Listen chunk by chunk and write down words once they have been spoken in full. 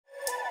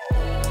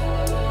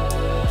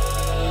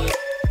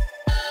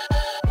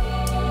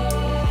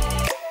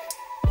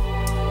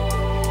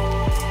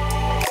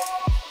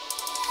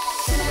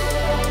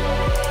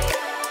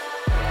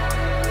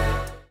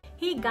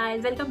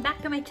guys, welcome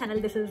back to my channel.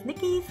 This is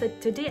Nikki. So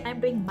today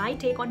I'm doing my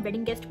take on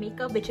wedding guest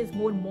makeup, which is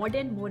more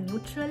modern, more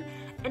neutral,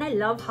 and I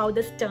love how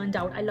this turned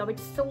out. I love it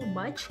so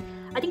much.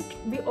 I think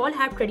we all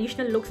have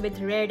traditional looks with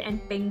red and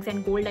pinks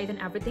and gold eyes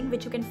and everything,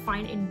 which you can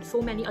find in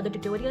so many other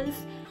tutorials,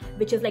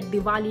 which is like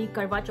Diwali,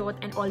 Karwa Chauth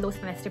and all those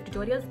festive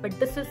tutorials. But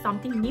this is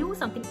something new,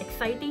 something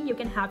exciting. You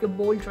can have your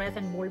bold dress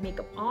and bold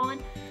makeup on.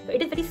 So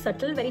it is very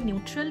subtle, very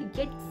neutral,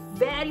 yet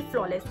very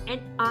flawless,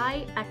 and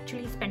I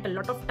actually spent a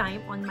lot of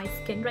time on my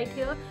skin right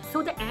here.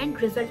 So the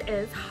end result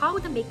is how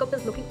the makeup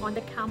is looking on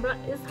the camera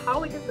is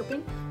how it is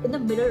looking in the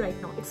mirror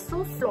right now. It's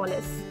so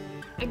flawless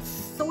and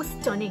so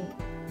stunning.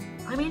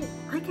 I mean,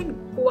 I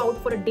can go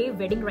out for a day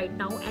wedding right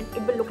now and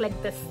it will look like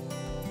this.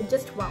 It's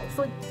just wow.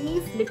 So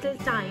these little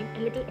time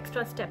and little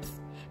extra steps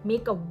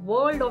make a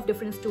world of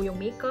difference to your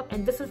makeup,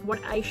 and this is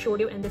what I showed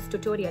you in this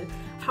tutorial,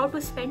 how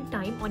to spend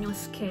time on your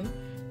skin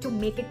to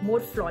make it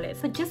more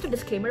flawless. So just a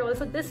disclaimer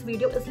also, this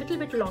video is a little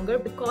bit longer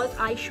because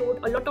I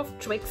showed a lot of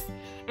tricks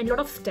and a lot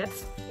of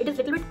steps. It is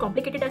a little bit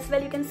complicated as well,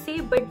 you can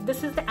say, but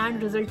this is the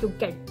end result you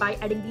get by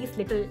adding these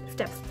little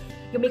steps.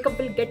 Your makeup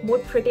will get more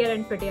prettier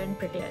and prettier and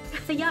prettier.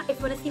 So yeah, if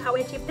you want to see how I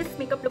achieve this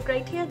makeup look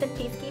right here, then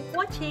please keep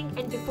watching.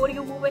 And before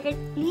you move ahead,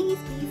 please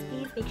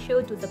make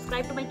sure to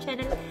subscribe to my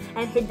channel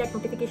and hit that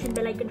notification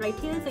bell icon right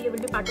here so you will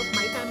be part of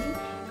my family.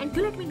 And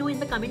do let me know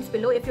in the comments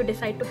below if you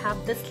decide to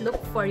have this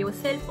look for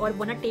yourself or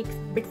wanna take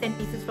bits and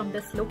pieces from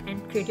this look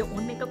and create your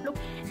own makeup look.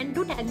 And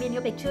do tag me in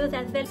your pictures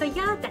as well. So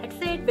yeah, that's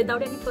it.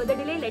 Without any further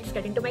delay, let's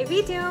get into my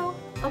video.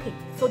 Okay,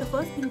 so the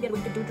first thing we are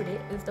going to do today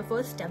is the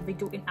first step we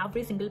do in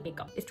every single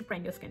makeup is to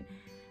prime your skin.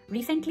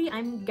 Recently,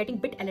 I'm getting a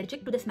bit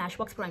allergic to the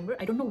Smashbox primer.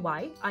 I don't know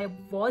why. I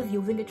was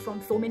using it from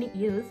so many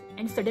years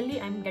and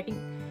suddenly I'm getting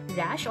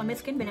rash on my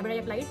skin whenever I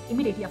apply it,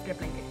 immediately after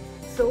applying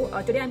it.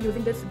 So today I'm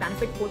using this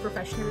Benefit Pore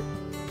Professional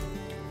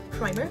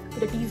primer to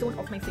the T-zone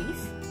of my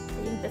face.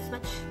 Doing this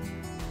much.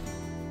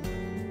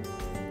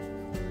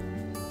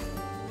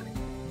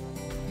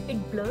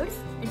 It blurs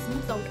and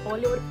smooths out all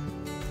your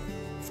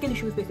skin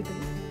issues basically.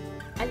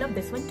 I love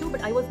this one too,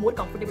 but I was more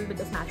comfortable with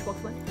the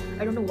Smashbox one.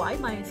 I don't know why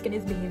my skin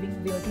is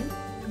behaving weirdly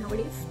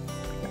nowadays.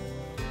 Yeah.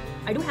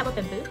 I do have a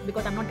pimple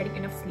because I'm not getting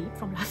enough sleep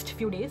from last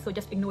few days, so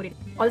just ignore it.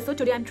 Also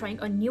today I'm trying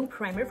a new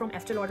primer from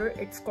Lauder.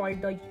 It's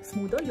called the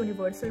Smoother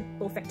Universal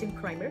Perfecting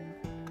Primer.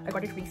 I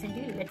got it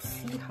recently. Let's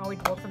see how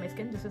it works on my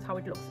skin. This is how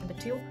it looks in the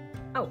tube.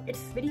 Oh,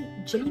 it's very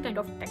jelly kind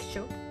of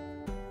texture.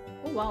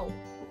 Oh wow.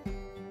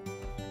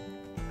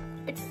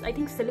 It's, I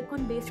think,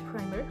 silicone based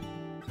primer,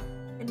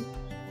 and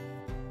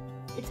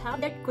it's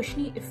have that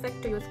cushiony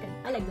effect to your skin.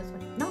 I like this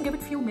one. Now give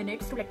it few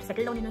minutes to let it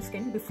settle down in your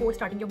skin before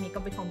starting your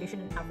makeup with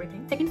foundation and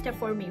everything. Second step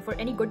for me for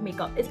any good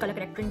makeup is color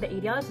correcting the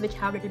areas which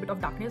have a little bit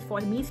of darkness.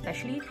 For me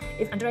especially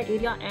is under eye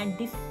area and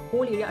this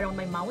whole area around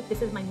my mouth.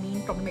 This is my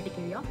main problematic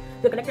area.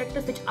 The color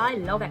correctors which I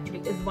love actually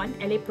is one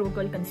LA Pro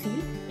Girl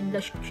Conceal in the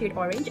shade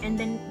orange, and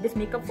then this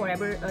Makeup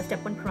Forever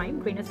Step 1 Prime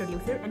Grayness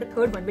Reducer, and the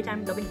third one which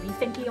I'm loving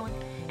recently on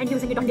and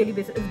using it on daily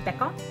basis is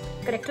Becca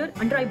Corrector,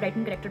 under eye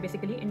brightening corrector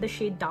basically in the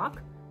shade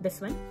dark, this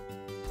one.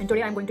 And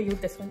today I'm going to use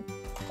this one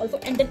also,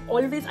 and then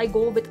always I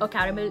go with a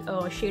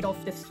caramel shade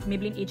of this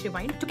Maybelline Age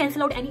Rewind to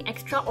cancel out any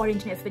extra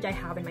orangeness which I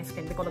have in my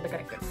skin because of the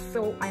correctors.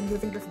 So I'm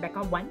using this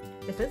Becca one.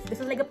 This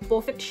is like a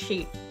perfect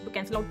shade to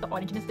cancel out the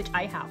orangeness which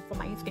I have for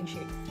my skin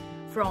shade.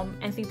 From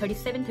NC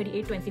 37,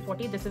 38 to NC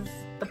 40, this is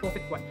the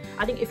perfect one.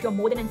 I think if you're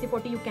more than NC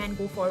 40, you can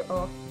go for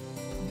a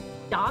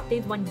dark.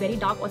 There's one very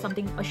dark or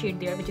something, a shade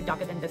there which is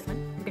darker than this one.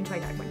 You can try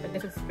that one, but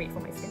this is great for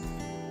my skin.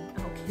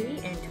 Okay,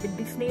 and with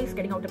these nails,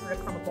 getting out the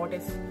product from a pot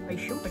is an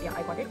issue, but yeah,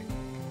 I got it.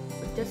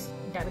 So just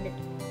dabbing it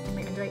in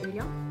my under eye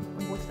area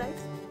on both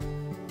sides.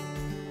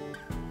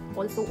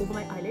 Also over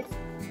my eyelids.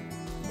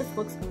 This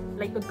works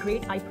like a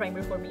great eye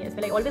primer for me as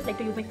well. I always like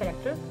to use my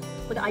corrector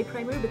for the eye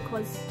primer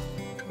because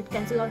it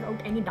cancels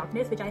out any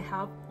darkness which I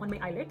have on my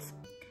eyelids,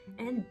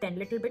 and then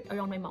little bit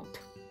around my mouth.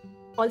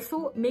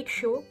 Also make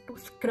sure to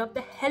scrub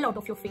the hell out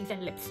of your face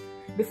and lips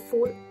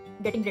before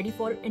getting ready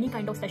for any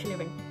kind of special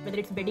event, whether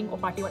it's wedding or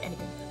party or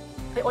anything.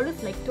 I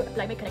always like to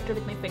apply my corrector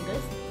with my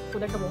fingers so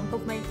that the warmth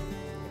of my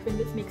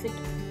fingers makes it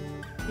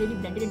really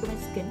blended into my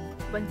skin.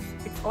 Once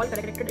it's all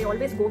color corrected, I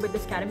always go with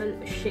this caramel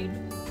shade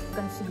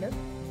concealer,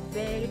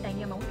 very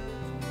tiny amount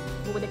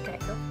over the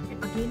corrector,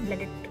 and again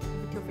blend it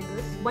with your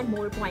fingers. One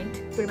more point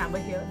to remember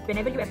here,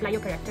 whenever you apply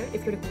your corrector,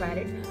 if you require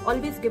it,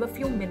 always give a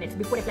few minutes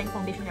before applying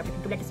foundation and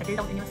everything to let it settle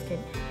down in your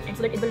skin, and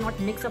so that it will not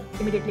mix up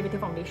immediately with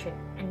your foundation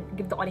and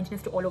give the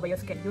orangeness to all over your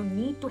skin. You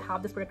need to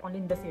have this product only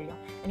in this area,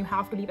 and you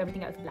have to leave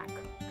everything else blank.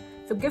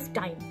 So give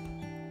time.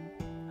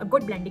 A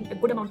good blending, a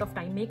good amount of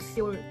time makes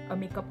your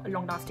makeup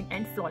long lasting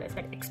and flawless.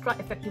 That extra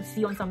effect you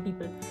see on some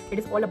people, it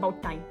is all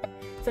about time.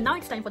 So now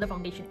it's time for the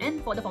foundation,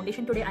 and for the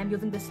foundation today I'm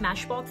using the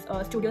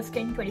Smashbox Studio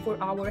Skin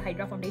 24-Hour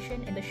Hydra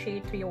Foundation in the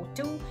shade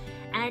 302,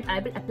 and I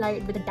will apply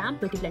it with a damp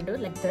beauty blender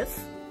like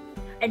this.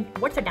 And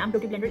what's a damp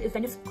beauty blender is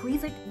when you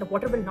squeeze it, the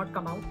water will not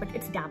come out, but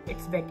it's damp,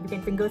 it's wet.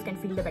 Fingers can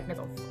feel the wetness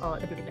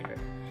of the beauty blender.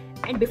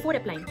 And before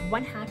applying,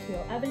 one hack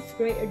here, I will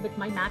spray it with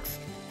my MAC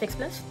Fix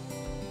Plus.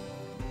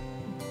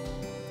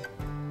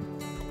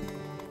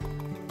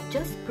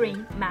 just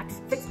spraying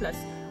Max Fix Plus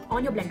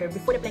on your blender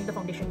before applying the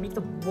foundation makes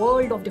a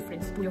world of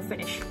difference to your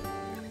finish.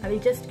 I will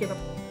just give a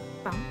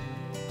pump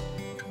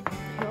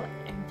here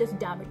and just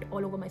dab it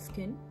all over my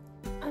skin.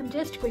 I'm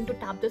just going to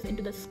tap this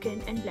into the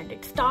skin and blend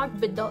it. Start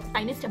with the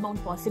tiniest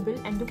amount possible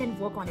and you can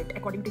work on it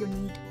according to your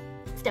need,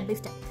 step by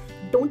step.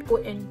 Don't go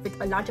in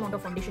with a large amount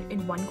of foundation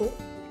in one go,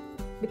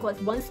 because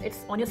once it's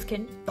on your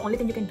skin, the only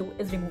thing you can do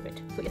is remove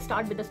it. So you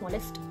start with the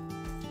smallest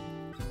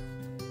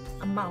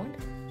amount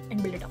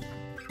and build it up.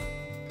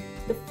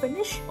 The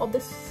finish of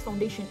this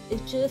foundation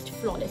is just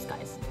flawless,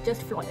 guys,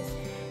 just flawless.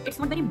 It's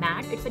not very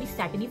matte, it's very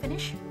satiny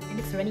finish and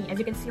it's runny, as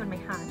you can see on my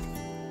hand.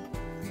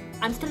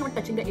 I'm still not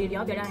touching the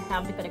area where I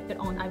have the corrector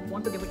on. I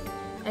want to give it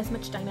as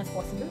much time as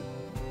possible.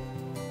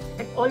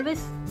 And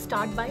always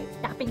start by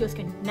tapping your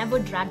skin. Never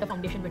drag the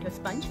foundation with your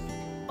sponge.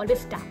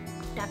 Always tap,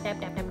 tap, tap,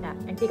 tap, tap, tap,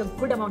 and take a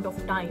good amount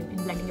of time in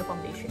blending your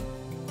foundation.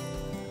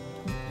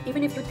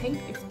 Even if you think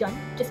it's done,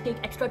 just take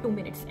extra 2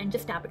 minutes and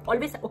just tap it.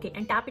 Always, okay,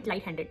 and tap it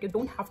light-handed. You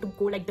don't have to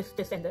go like this,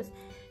 this and this.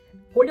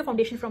 Hold your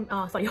foundation from,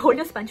 hold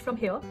your sponge from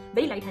here,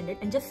 very light-handed,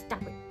 and just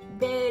tap it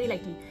very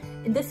lightly.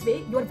 In this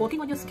way, you are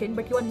working on your skin,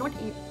 but you are not,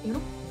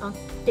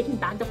 taking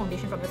back the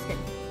foundation from your skin.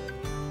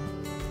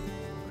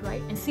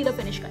 Right? And see the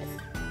finish, guys.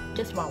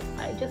 Just wow.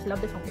 I just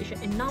love this foundation.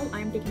 And now I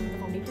am taking the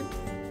foundation.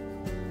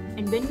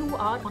 And when you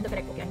are on the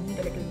corrector, okay, I need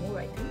a little more,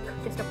 I think.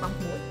 Just a pump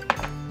more.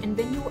 And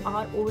when you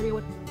are over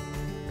your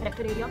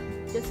corrector area,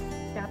 just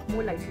tap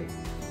more lightly.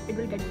 It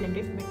will get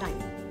blended with time.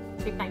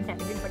 Take time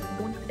tapping it, but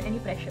don't put any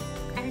pressure.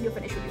 And your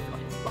finish will be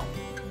flawless. Wow.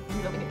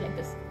 I'm loving it like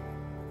this.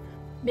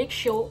 Make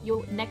sure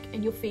your neck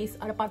and your face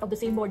are a part of the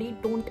same body.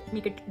 Don't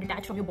make it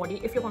detached from your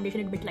body. If your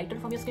foundation is a bit lighter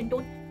from your skin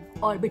tone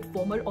or a bit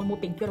warmer or more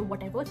pinkier or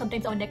whatever,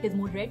 sometimes our neck is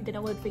more red than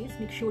our face,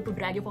 make sure to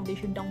drag your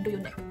foundation down to your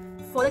neck.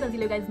 For the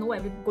concealer, you guys know I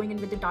will be going in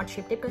with the Tarte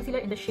Shape Tape Concealer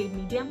in the shade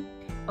Medium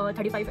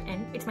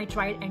 35N. It's my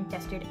tried and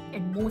tested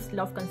and most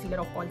loved concealer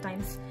of all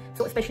times.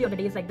 So especially on the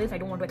days like this, I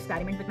don't want to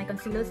experiment with my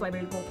concealer, so I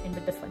will go in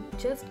with this one.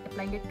 Just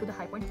applying it to the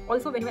high point.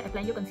 Also, when you are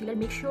applying your concealer,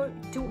 make sure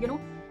to,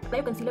 apply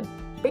your concealer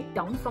bit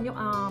down from your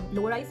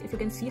lower eyes, if you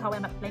can see how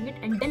I'm applying it,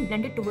 and then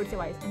blend it towards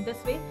your eyes. And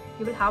this way,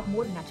 you will have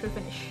more natural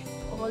finish.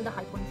 All the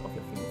high points of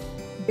your face.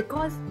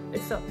 Because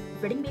it's a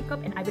wedding makeup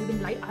and I will be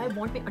in light, I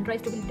want my under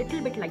eyes to be a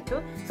little bit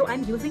lighter. So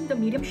I'm using the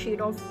medium shade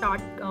of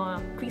Tarte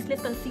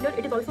Creaseless Concealer.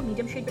 It is also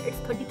medium shade, but it's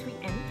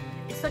 33N.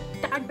 It's a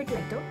tad bit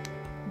lighter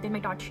than my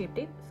Tarte Shape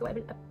Tape. So I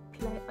will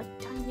apply a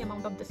tiny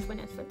amount of this one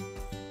as well.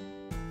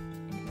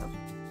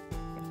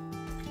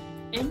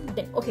 And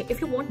then, okay, if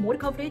you want more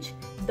coverage,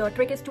 the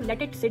trick is to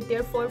let it sit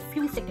there for a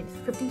few seconds.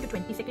 15 to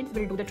 20 seconds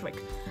will do the trick.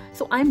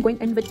 So I'm going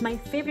in with my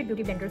favorite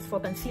beauty blenders for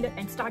concealer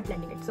and start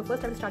blending it. So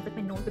first I will start with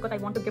my nose because I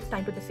want to give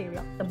time to this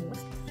area the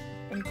most.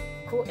 And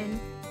go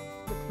in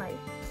with my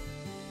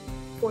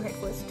forehead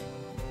first.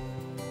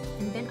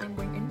 And then I'm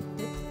going in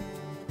with...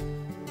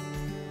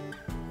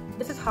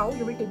 This is how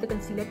you will take the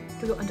concealer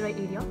to your under eye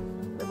area.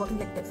 We're working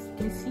like this.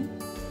 Can you see?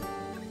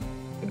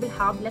 It will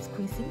have less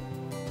creasing.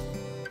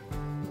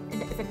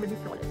 Effect will be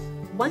flawless.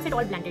 Once it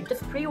all blended,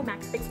 just spray your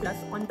Max Fix Plus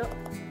on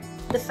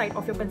the side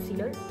of your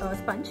concealer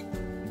sponge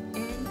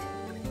and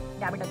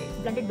dab it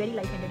again. Blend it very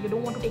light-handed. You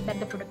don't want to take back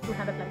the product you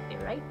have applied there,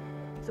 right?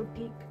 So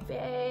take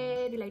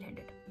very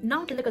light-handed.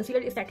 Now till the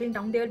concealer is settling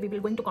down there, we will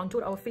going to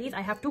contour our face.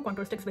 I have two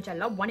contour sticks which I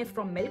love. One is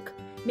from Milk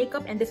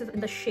Makeup and this is in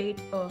the shade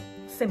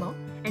Simmer,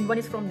 and one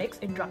is from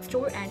NYX in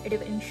Drugstore and it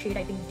is in shade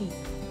I think D.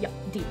 Yeah,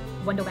 D.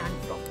 Wonder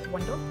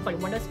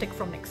Stick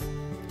from NYX.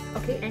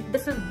 Okay, and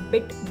this is a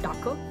bit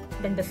darker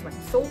than this one.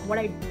 So what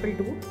I will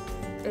do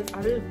is I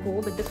will go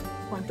with this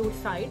contour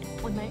side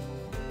on my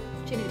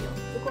chin area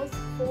because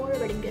for a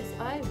wedding guest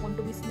I want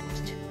to be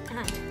snatched.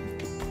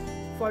 And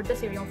for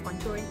this area of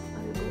contouring,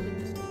 I will go with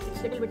this one. It's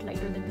a little bit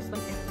lighter than this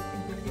one and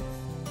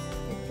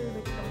it's a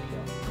little bit out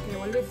here. Okay,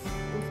 always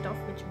do stuff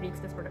which breaks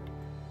this product.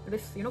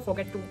 Always,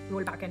 forget to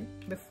roll back in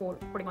before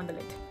putting on the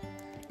lid.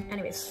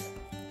 Anyways,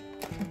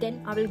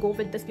 then I will go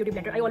with this beauty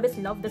blender. I always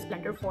love this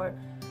blender for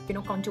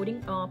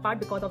contouring part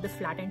because of this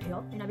flat end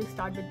here, and I will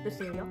start with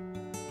this area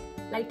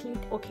lightly.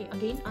 Okay,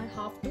 again I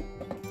have to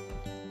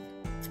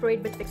spray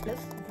it with Fix Plus,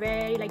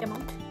 very light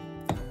amount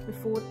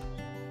before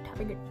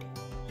tapping it.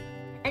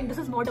 And this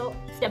is not a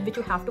step which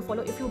you have to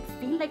follow. If you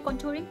feel like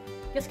contouring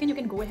your skin, you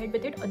can go ahead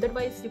with it.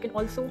 Otherwise, you can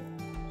also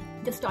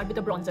just start with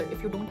a bronzer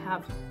if you don't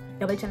have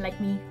double chin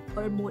like me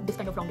or more this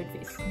kind of rounded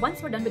face.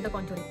 Once you're done with the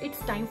contouring, it's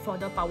time for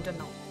the powder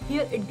now.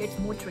 Here it gets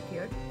more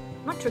trickier.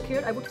 Not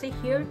trickier, I would say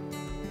here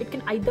it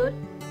can either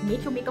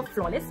make your makeup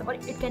flawless or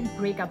it can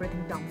break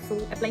everything down. So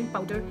applying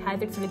powder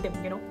has its rhythm,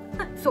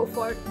 So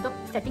for the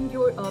setting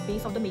your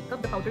base of the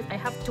makeup, the powders, I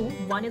have two.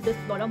 One is this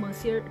Lauder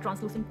Merce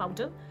translucent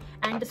powder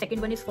and the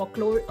second one is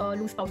Folklore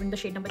loose powder in the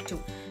shade number 2.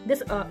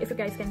 This, if you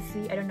guys can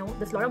see, I don't know,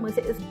 this Lauder Merce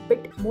is a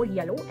bit more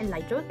yellow and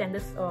lighter than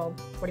this,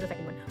 what is the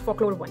second one?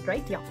 Folklore one,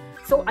 right? Yeah.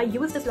 So I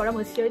use this Lauder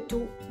Merce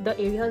to the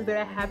areas where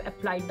I have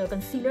applied the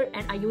concealer,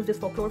 and I use this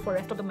Folklore for the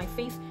rest of my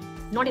face,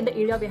 not in the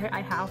area where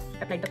I have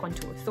applied the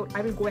contour. So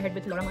I will go ahead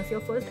with Lauder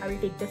Merce first. I will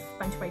take this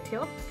sponge right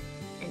here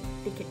and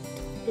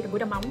take a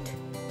good amount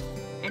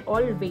and and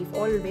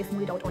always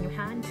smooth it out on your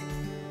hand.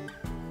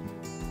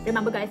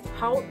 Remember guys,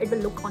 how it will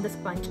look on the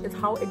sponge is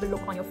how it will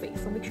look on your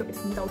face. So make sure it's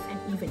smooth out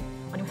and even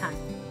on your hand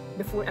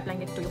before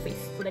applying it to your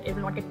face, so that it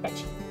will not get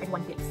patchy at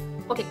one place.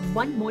 Okay,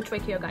 one more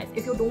trick here guys.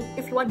 If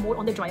you are more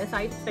on the drier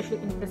side, especially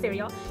in this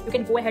area, you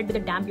can go ahead with a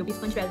damp beauty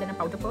sponge rather than a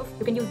powder puff.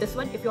 You can use this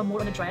one if you are more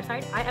on the drier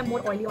side. I am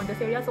more oily on this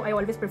area, so I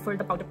always prefer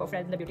the powder puff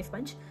rather than the beauty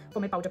sponge for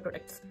my powder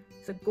products.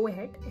 So go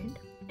ahead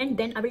and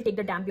then I will take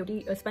the damp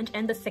beauty sponge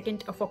and the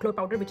second folklore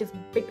powder, which is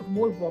a bit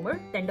more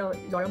warmer than the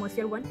Lauder Merce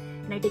one,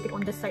 and I take it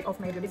on this side of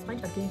my beauty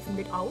sponge. Again,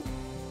 smooth it out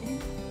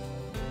and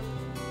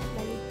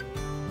apply it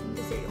in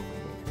this area.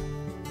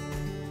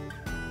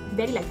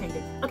 Very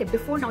light-handed. Okay,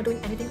 before now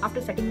doing anything,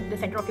 after setting the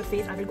center of your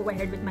face, I will go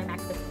ahead with my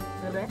Max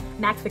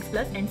Fix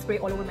Plus and spray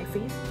all over my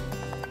face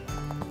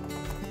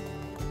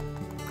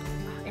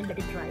and let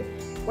it dry.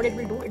 What it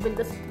will do, it will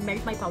just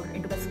melt my powder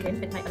into the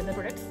skin with my other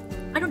products.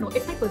 I don't know,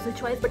 it's my personal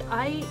choice, but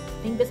I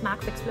think this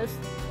Max Fix Plus,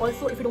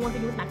 also if you don't want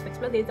to use Max Fix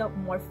Plus, there is a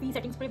Morphe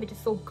setting spray which is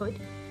so good.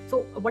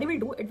 So what it will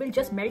do, it will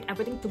just melt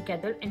everything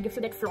together and gives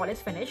you that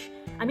flawless finish.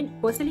 I mean,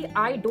 personally,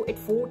 I do it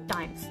 4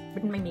 times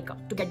between my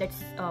makeup to get that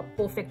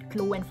perfect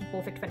glow and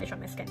perfect finish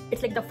on my skin.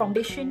 It's like the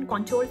foundation,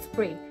 contour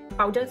spray,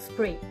 powder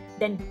spray,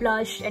 then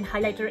blush and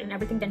highlighter and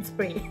everything, then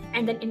spray.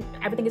 And then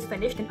everything is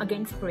finished and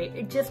again spray.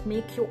 It just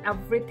makes you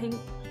everything.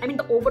 I mean,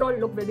 the overall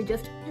look will be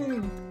just,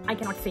 I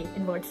cannot say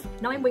in words.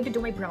 Now I'm going to do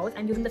my brows.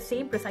 I'm using the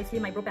same precisely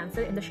micro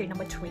pencil in the shade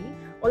number 3.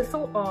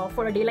 Also,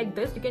 for a day like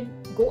this, you can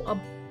go a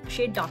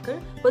shade darker.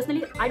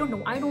 Personally, I don't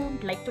know, I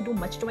don't like to do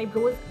much to my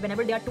brows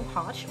whenever they are too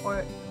harsh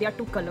or they are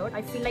too colored.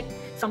 I feel like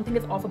something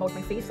is off about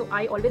my face, so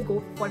I always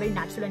go for a very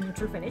natural and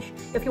neutral finish.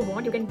 If you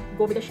want, you can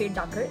go with a shade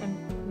darker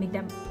and make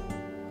them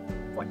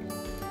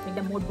make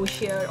them more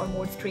bushier or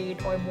more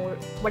straight or more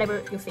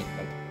whatever you say,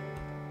 right?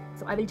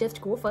 So I will just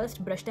go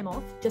first, brush them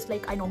off just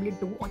like I normally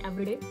do on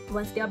every day.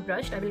 Once they are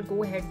brushed, I will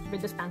go ahead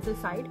with this pencil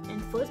side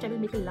and first I will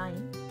make a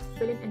line,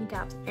 fill in any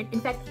gaps. And in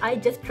fact, I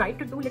just tried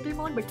to do a little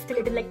more, but still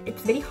it is like,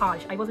 it's very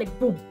harsh. I was like,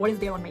 boom, what is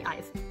there on my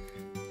eyes?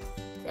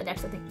 So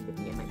that's the thing with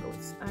me and my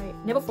brows. I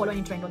never follow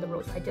any trend on the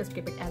brows. I just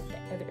keep it as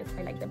it is.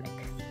 I like them like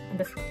and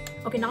this one.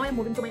 Okay, now I'm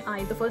moving to my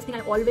eyes. The first thing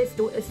I always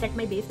do is set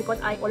my base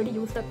because I already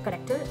used the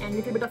corrector and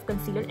little bit of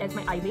concealer as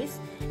my eye base.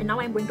 And now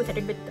I'm going to set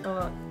it with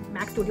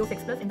MAC Studio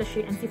Fix Plus in the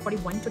shade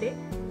NC41 today,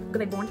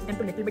 because I want them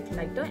to a little bit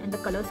lighter and the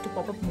colors to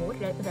pop up more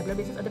on a regular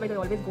basis. Otherwise, I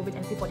always go with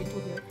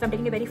NC42 here. So I'm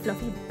taking a very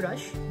fluffy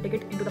brush, dig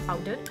it into the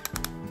powder,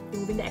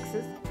 removing the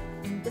excess,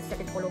 and just set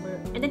it all over.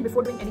 And then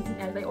before doing anything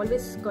else, I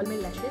always curl my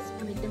lashes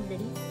to make them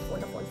ready for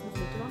the falsies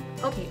later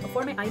on. Okay,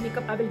 for my eye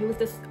makeup, I will use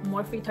this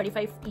Morphe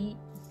 35E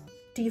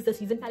Tease the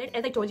Season palette.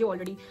 As I told you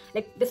already,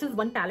 like this is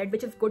one palette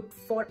which is good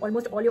for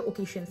almost all your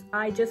occasions.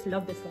 I just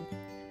love this one,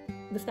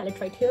 this palette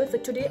right here. So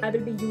today I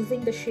will be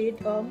using the shade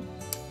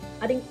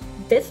I think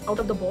this out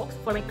of the box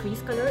for my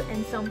crease color,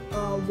 and some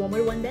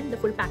warmer one, then the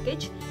full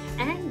package,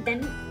 and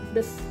then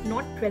this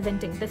not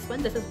presenting, this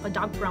one, this is a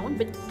dark brown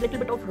with little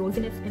bit of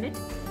rosiness in it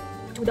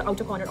to the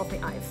outer corner of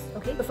my eyes.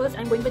 Okay, so first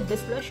I'm going with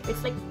this blush.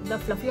 It's like the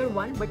fluffier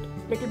one but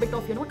little bit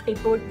of, you know,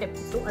 tapered tip.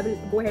 So I will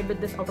go ahead with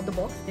this out of the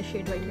box, this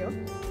shade right here.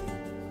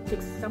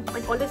 Take some,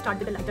 I always start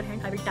with the lighter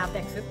hand. I will tap the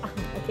excess.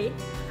 Okay,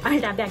 I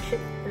will tap the excess.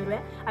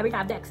 I will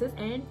tap the excess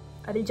and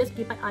I will just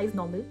keep my eyes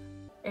normal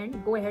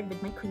and go ahead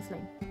with my crease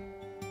line.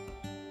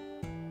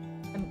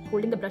 I'm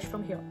holding the brush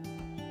from here,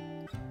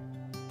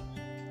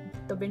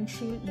 the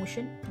windshield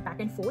motion back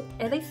and forth.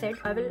 As I said,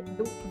 I will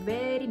do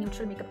very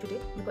neutral makeup today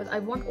because I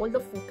want all the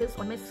focus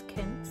on my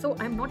skin. So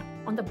I'm not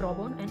on the brow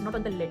bone and not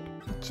on the lid,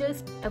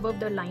 just above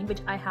the line which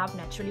I have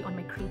naturally on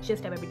my crease,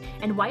 just above it.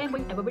 And why I'm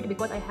going above it,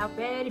 because I have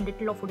very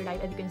little of hooded eyes,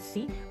 as you can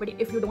see. But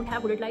if you don't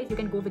have hooded eyes, you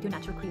can go with your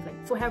natural crease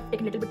line. So I have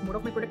taken a little bit more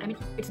of my product. I mean,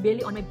 it's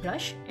barely on my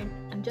brush and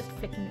I'm just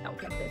flicking it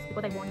out like this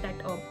because I want that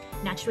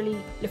naturally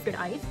lifted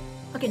eyes.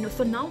 Okay, no,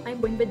 so now I'm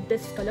going with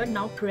this color,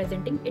 now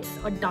presenting. It's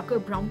a darker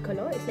brown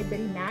color. It's like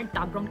very matte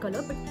dark brown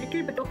color, but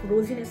little bit of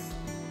rosiness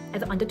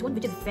as an undertone,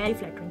 which is very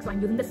flattering. So I'm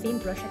using the same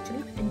brush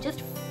actually and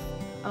just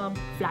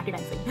flat it,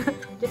 I'm saying.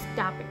 Just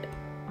tap it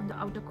on the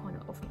outer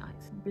corner of my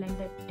eyes. Blend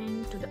it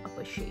into the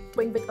upper shade.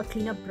 Going with a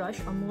cleaner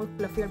brush, a more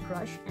fluffier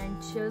brush, and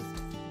just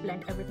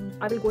blend everything.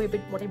 I will go with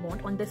what I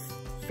want on this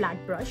flat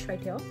brush right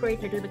here. Spray it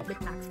a little bit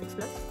with Max Fix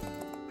Plus.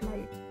 Apply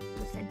it to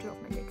the center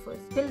of my lid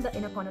first, till the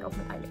inner corner of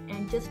my eyelid,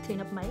 and just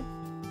clean up my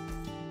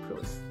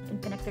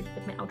and connect it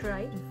with my outer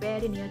eye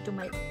very near to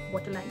my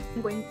waterline.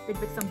 I'm going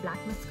with some black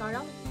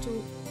mascara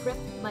to prep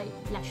my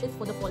lashes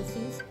for the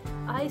falsies.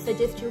 I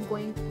suggest you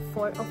going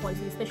for a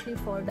falsie, especially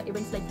for the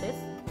events like this,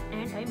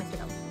 and I messed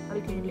it up. I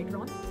will clean it later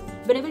on.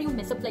 Whenever you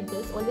mess up like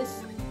this,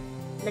 always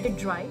let it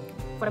dry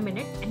for a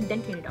minute and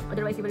then clean it up,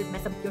 otherwise you will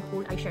mess up your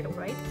whole eyeshadow,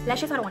 right?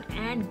 Lashes are on,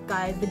 and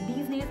guys, with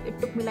these nails it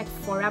took me like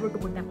forever to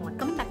put them on.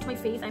 Coming back to my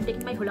face, I'm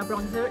taking my Hoola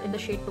bronzer in the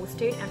shade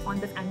Toasted and on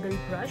this angled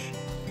brush,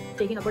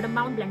 taking a good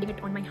amount, blending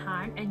it on my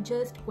hand and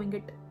just going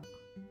it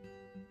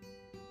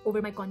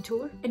over my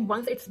contour. And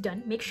once it's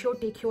done, make sure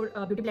take your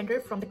beauty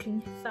blender from the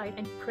clean side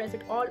and press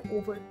it all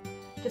over,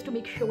 just to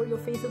make sure your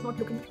face is not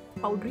looking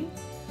powdery,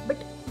 but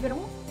you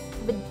know,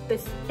 with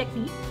this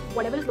technique,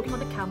 whatever is looking on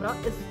the camera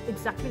is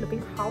exactly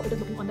looking how it is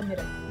looking on the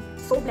mirror.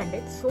 So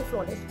blended, so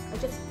flawless. I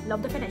just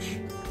love the finish.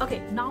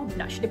 Okay, now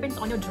blush. Depends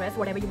on your dress,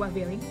 whatever you are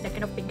wearing, that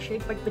kind of pink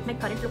shade. But with my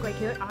current look right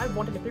here, I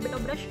want a little bit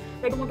of blush.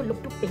 I don't want to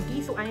look too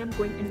pinky, so I am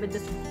going in with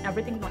this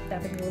everything, not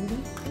that rosy.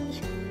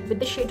 With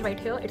this shade right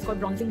here, it's called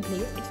Bronzing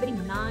Glaze. It's very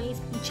nice,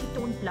 peachy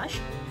tone blush,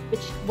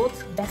 which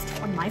works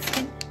best on my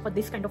skin for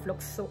this kind of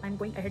looks. So I'm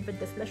going ahead with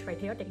this blush right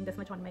here, taking this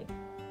much on my,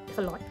 it's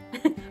a lot,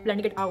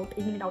 blending it out,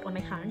 evening it out on my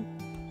hand.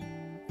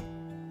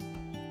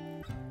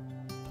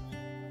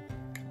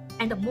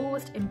 And the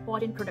most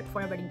important product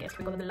for a wedding guest,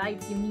 because of the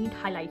lights, you need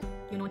highlight,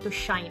 you know, to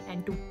shine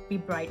and to be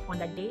bright on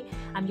that day.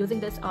 I'm using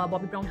this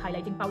Bobbi Brown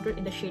highlighting powder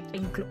in the shade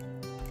Pink Glow.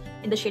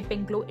 In the shade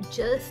Pink Glow, it's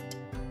just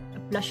a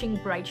blushing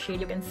bright shade,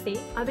 you can say.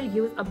 I will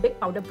use a big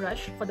powder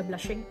brush for the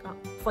blushing,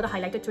 for the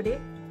highlighter today.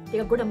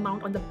 Take a good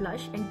amount on the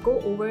blush and go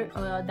over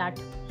that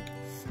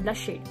blush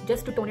shade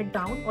just to tone it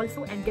down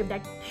also and give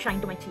that shine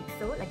to my cheeks.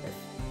 So like this.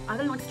 I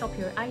will not stop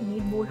here. I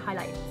need more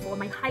highlight for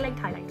my highlight.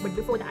 But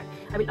before that,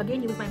 I will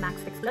again use my MAC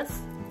Fix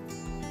Plus.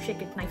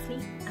 Shake it nicely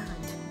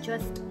and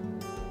just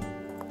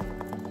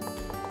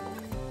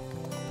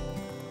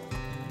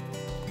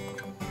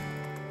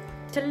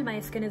till my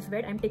skin is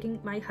wet, I'm taking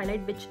my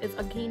highlight, which is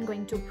again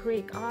going to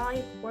break.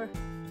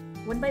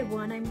 One by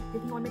one I'm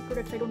taking on my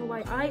products. I don't know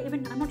why.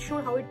 I'm not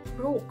sure how it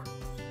broke.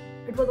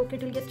 It was okay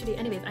till yesterday.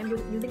 Anyways, I'm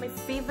using my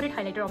favorite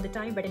highlighter of the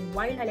time,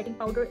 WetnWild highlighting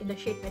powder in the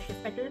shade Precious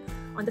Petal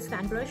on this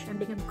fan brush. I'm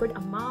taking a good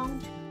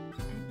amount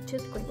and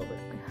just going over my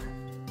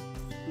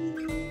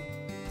hair.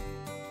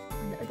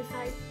 Other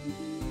side.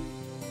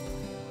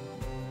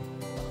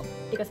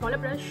 Take a smaller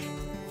brush,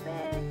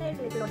 very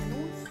little on the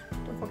nose.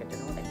 Don't forget the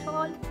nose at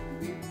all.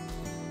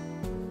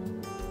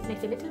 When I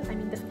say little, I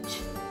mean this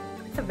much.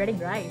 It's a wedding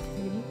bride.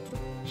 You need to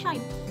shine.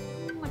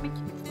 What makes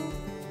you so?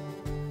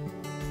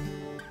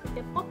 Pick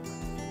them up.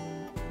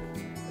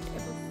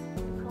 Whatever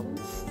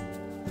problems.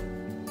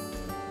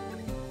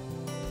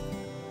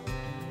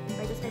 And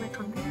by this time I'm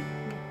hungry.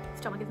 My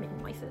stomach is making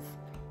noises.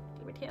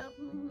 Leave it here.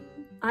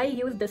 I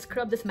use this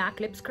scrub, this MAC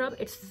lip scrub.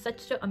 It's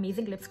such an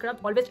amazing lip scrub.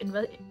 Always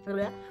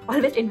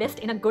invest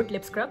in a good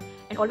lip scrub,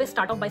 and always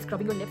start off by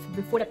scrubbing your lips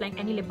before applying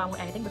any lip balm or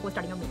anything before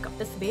starting your makeup.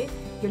 This way,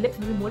 your lips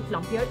will be more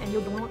plumpier and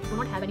you do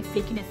not have any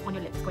flakiness on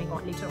your lips going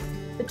on later on.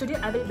 So today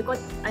I will,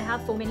 because I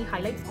have so many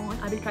highlights on,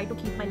 I will try to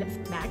keep my lips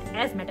matte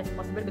as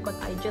possible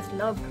because I just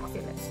love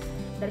glossy lips.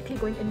 Directly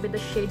going in with the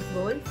shade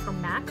World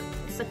from MAC.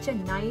 It's such a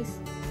nice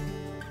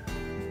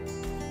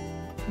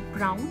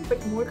brown,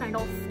 but more kind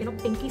of, you know,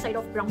 pinky side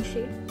of brown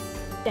shade.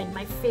 Then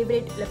my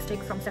favorite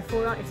lipstick from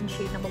Sephora, it's in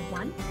shade number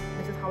 1.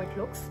 This is how it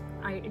looks.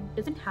 It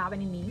doesn't have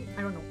any name.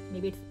 I don't know.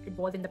 Maybe it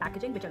was in the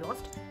packaging, which I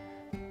lost.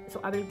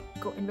 So I will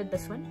go in with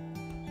this one.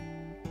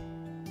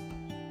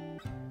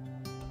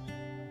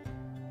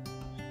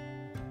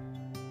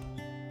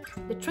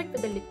 The trick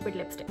with the liquid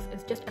lipsticks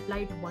is just apply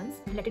it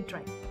once and let it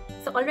dry.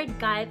 So alright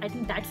guys, I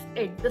think that's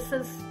it. This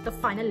is the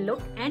final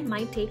look and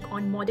my take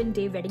on modern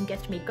day wedding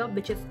guest makeup,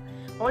 which is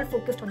all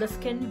focused on the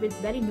skin with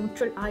very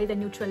neutral eyes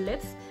and neutral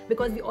lips,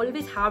 because we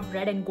always have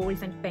red and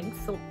golds and pinks,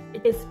 so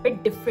it is a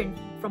bit different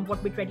from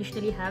what we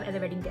traditionally have as a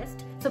wedding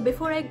guest. So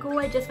before I go,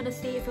 I just want to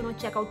say, if you want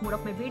to check out more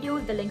of my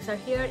videos, the links are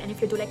here, and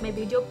if you do like my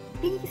video,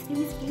 please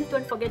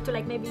don't forget to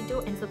like my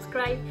video and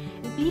subscribe,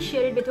 and please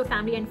share it with your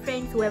family and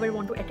friends, whoever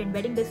want to attend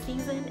wedding this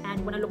season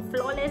and want to look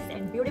flawless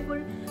and beautiful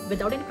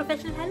without any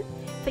professional help.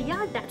 So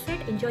yeah, that's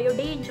it. Enjoy your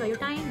day, enjoy your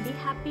time, be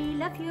happy,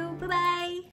 love you, bye bye.